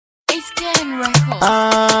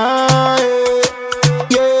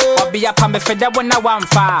Yeah. I'll be up on me for that one I want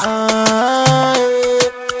far.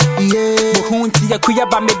 Yeah. Buhunti ya kuya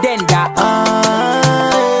ba me denda.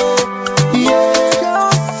 Yeah.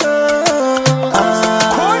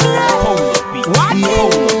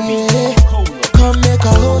 Come make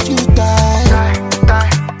I hold you tight.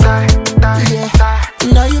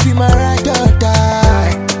 Yeah. Now you be my ride or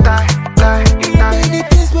die. Many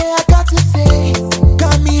things where I got to say.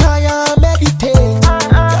 Got me higher, meditate.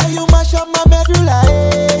 Girl, you mash up my medulla.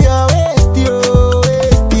 Your waist,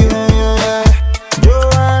 yeah.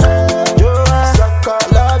 Joanne, sucker,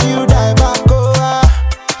 love you, die back,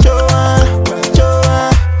 Joanne,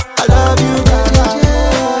 I love you, die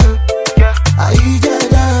back.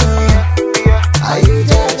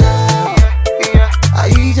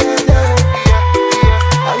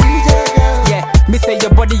 Yeah, me say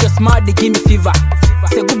your body, you're smart, they give me fever.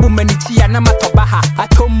 Say gubu menichi na matobaha.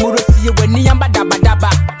 Atomuro si ye weni yamba daba.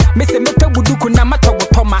 Me say me buduku na matobo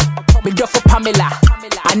toma. Me do for Pamela.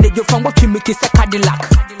 And you from what you make is a Cadillac.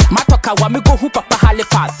 Matoka wa me go who papa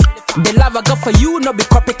Halifax. The love I got for you no be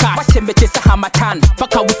copycat. Watch him make it a hamatan.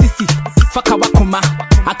 Faka wisisi, faka wakuma.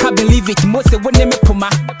 I can't believe it, most of when me puma.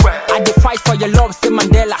 I dey fight for your love, say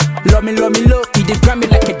Mandela. Love me low, he dey grab me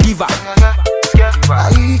like a diva.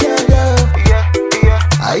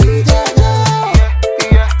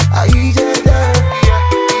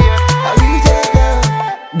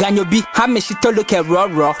 Ganyo bi, ha me shito look at raw.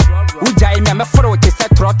 Ujai me follow what you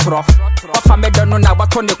said tro. Ofa me don't know na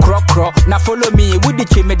wato ne kro. Na follow me, would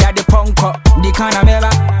the me daddy ponko. Di kana mera,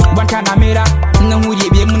 bantana mera. Na muye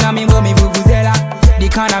bi mu na me wo me vuvu.